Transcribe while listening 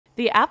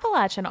The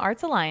Appalachian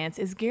Arts Alliance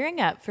is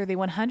gearing up for the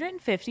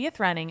 150th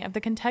running of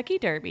the Kentucky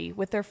Derby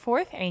with their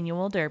fourth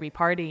annual Derby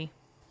Party.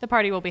 The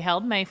party will be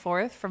held May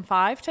 4th from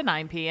 5 to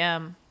 9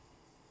 p.m.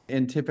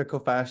 In typical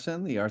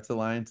fashion, the Arts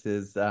Alliance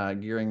is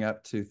gearing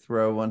up to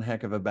throw one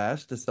heck of a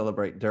bash to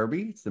celebrate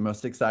Derby. It's the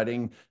most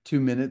exciting 2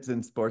 minutes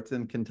in sports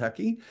in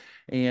Kentucky,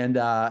 and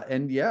yeah,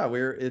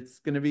 it's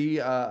going to be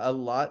a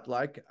lot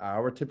like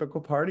our typical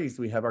parties.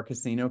 We have our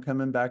casino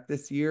coming back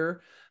this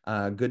year.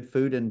 Good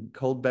food and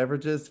cold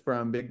beverages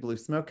from Big Blue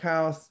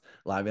Smokehouse,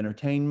 live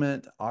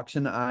entertainment,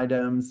 auction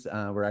items.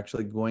 We're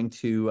actually going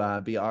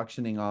to be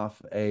auctioning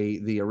off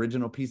the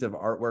original piece of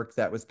artwork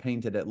that was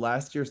painted at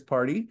last year's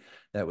party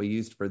that we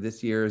used for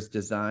this year's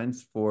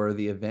designs for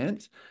the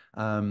event.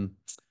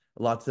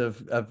 Lots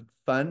of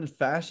fun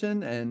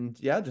fashion and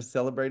yeah, just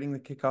celebrating the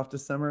kickoff to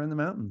summer in the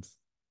mountains.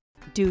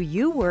 Do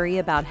you worry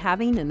about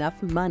having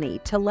enough money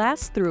to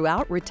last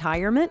throughout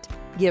retirement?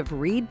 Give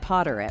Reed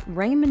Potter at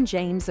Raymond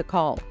James a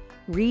call.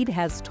 Reed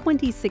has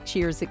 26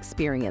 years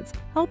experience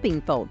helping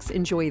folks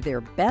enjoy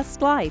their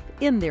best life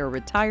in their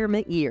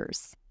retirement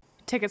years.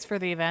 Tickets for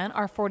the event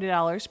are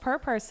 $40 per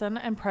person,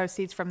 and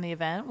proceeds from the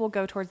event will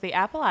go towards the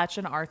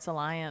Appalachian Arts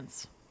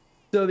Alliance.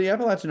 So the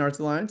Appalachian Arts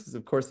Alliance is,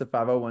 of course, a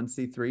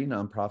 501c3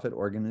 nonprofit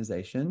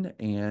organization,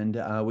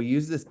 and we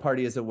use this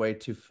party as a way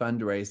to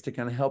fundraise to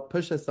kind of help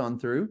push us on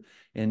through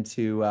and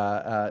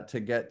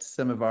to get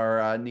some of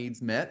our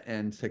needs met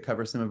and to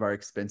cover some of our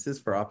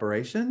expenses for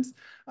operations.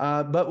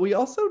 But we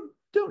also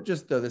don't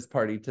just throw this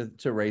party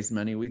to raise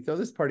money. We throw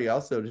this party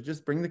also to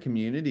just bring the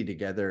community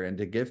together and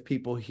to give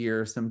people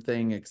here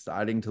something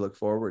exciting to look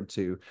forward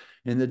to.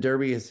 And the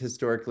Derby has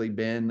historically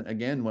been,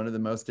 again, one of the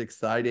most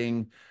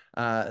exciting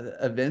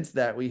events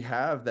that we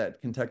have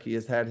that Kentucky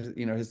has had,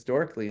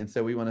 historically. And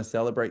so we want to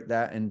celebrate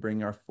that and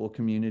bring our full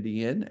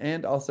community in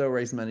and also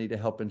raise money to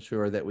help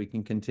ensure that we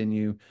can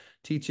continue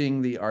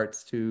teaching the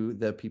arts to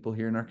the people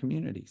here in our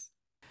communities.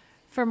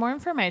 For more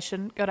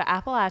information, go to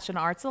Appalachian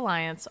Arts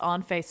Alliance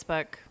on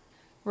Facebook.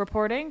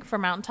 Reporting for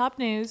Mountaintop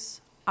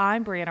News,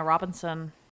 I'm Brianna Robinson.